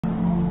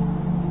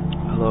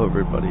Hello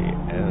everybody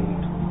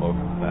and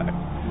welcome back.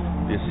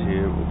 This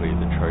here will be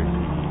the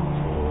trophy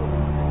for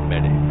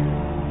Medic,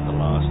 the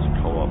last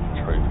co-op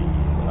trophy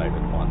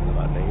related one that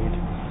I need,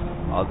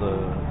 other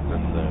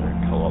than the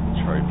co-op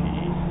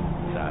trophy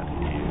that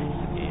is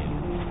in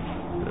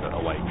the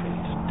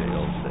Awakened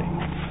DLC.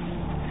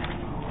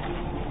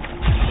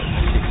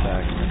 Sit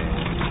back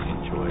and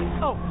enjoy.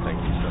 Oh. Thank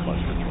you so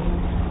much for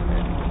joining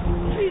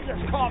and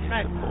Jesus,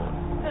 Kaufman! support.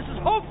 This is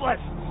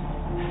hopeless!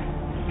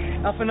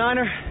 Alpha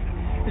Niner,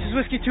 this is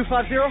Whiskey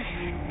 250.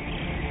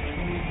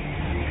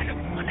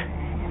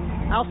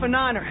 Alpha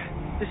Niner,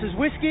 this is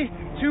Whiskey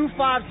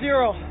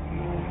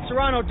 250.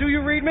 Serrano, do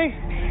you read me?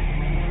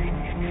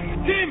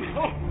 Tim!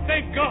 Oh,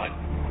 thank God!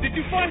 Did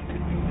you find it?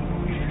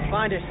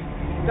 Find it.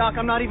 Doc,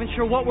 I'm not even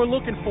sure what we're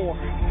looking for.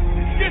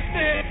 Just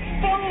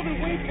follow the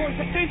waypoints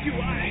I sent you.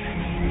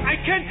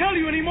 I can't tell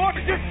you anymore.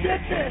 Just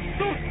get there.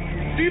 Look,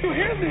 do you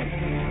hear me?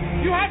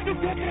 You have to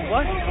get there.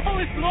 What? All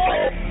is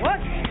lost. What?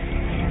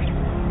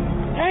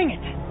 Dang it!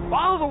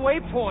 Follow the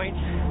waypoint.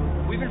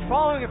 We've been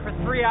following it for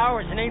 3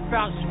 hours and ain't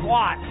found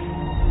squat.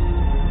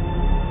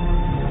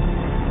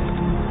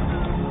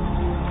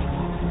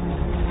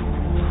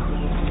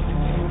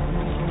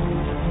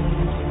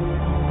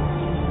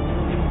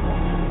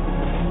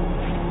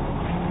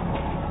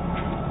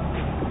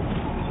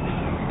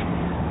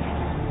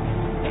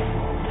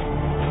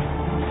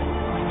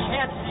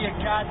 Can't see a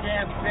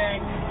goddamn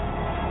thing.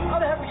 How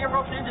the heck we get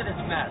roped into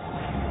this mess?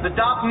 The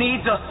doc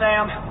needs us,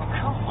 Sam.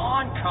 Come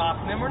on,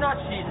 Kaufman. We're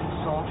not seasoned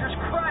soldiers.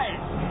 Christ.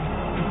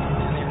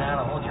 You don't even know how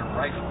to hold your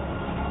rifle.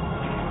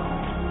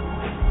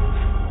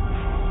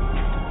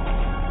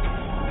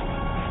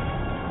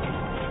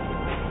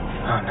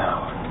 Oh,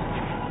 no.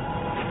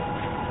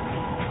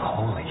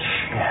 Holy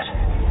shit.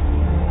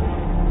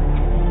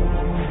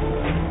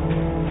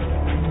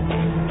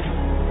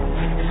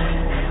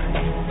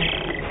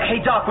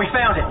 Hey, Doc, we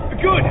found it.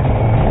 Good.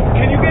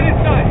 Can you get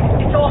inside?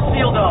 It's all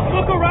sealed up.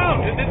 Look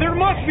around. There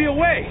must be a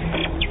way.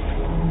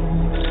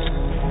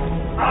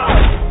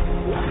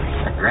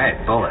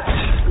 Great, bullets.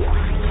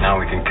 Now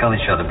we can kill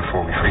each other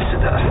before we freeze to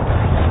death.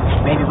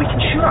 Maybe we can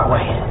shoot our way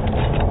in.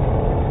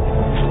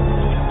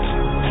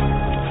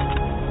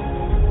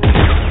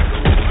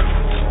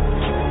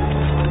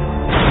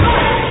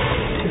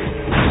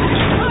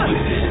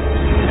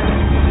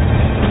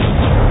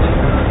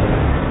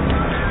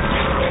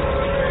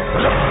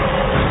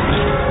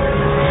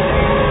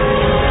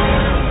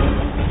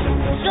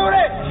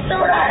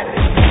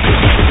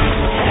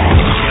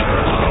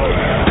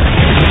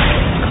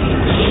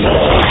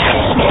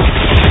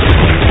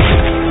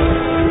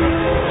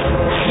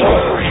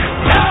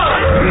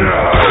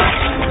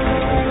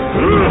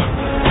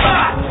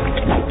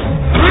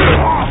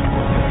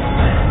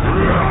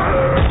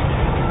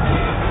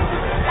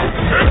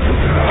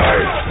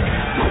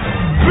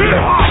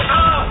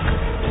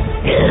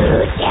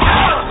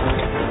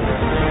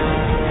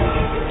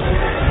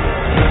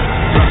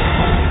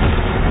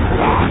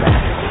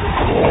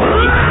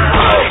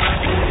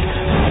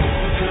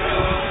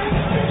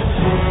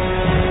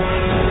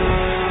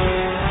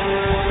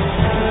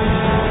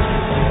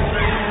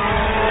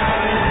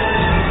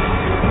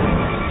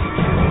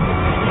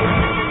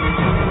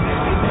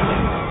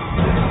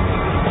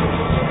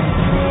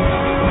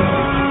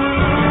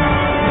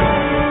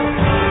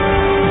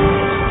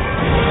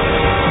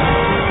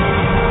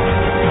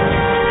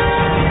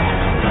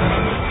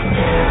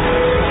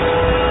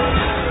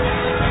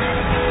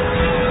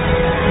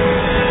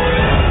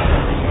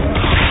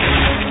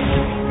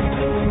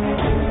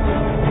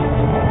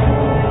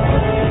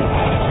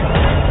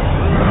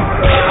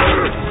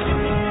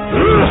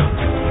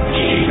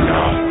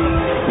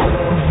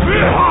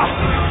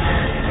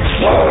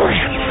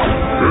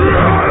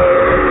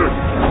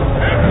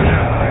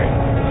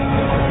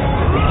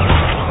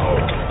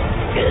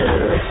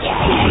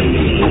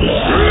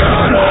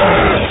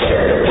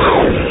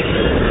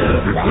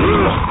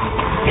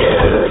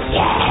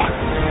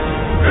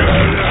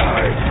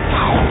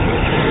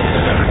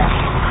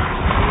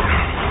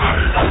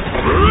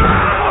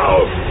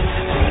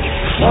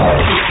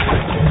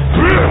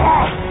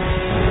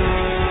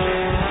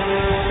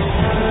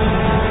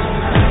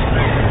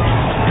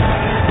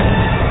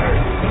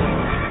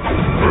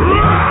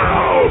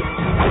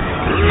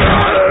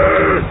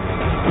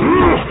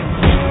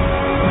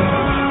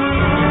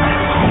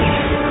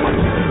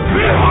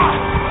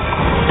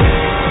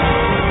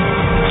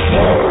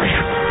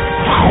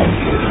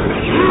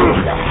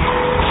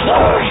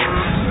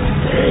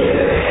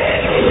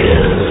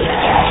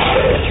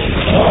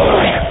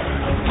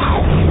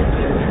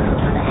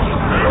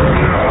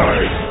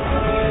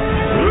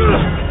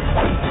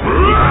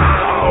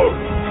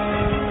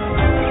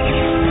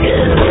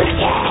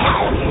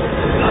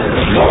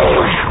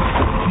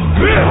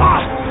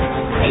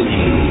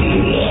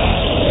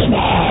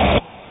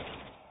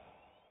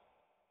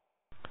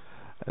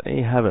 There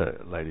you have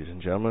it, ladies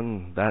and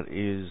gentlemen. That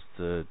is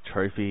the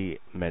Trophy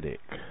Medic.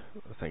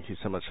 Thank you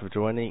so much for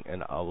joining,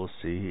 and I will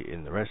see you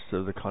in the rest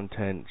of the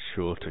content,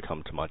 sure to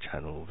come to my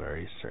channel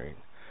very soon.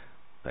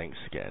 Thanks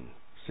again.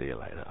 See you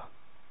later.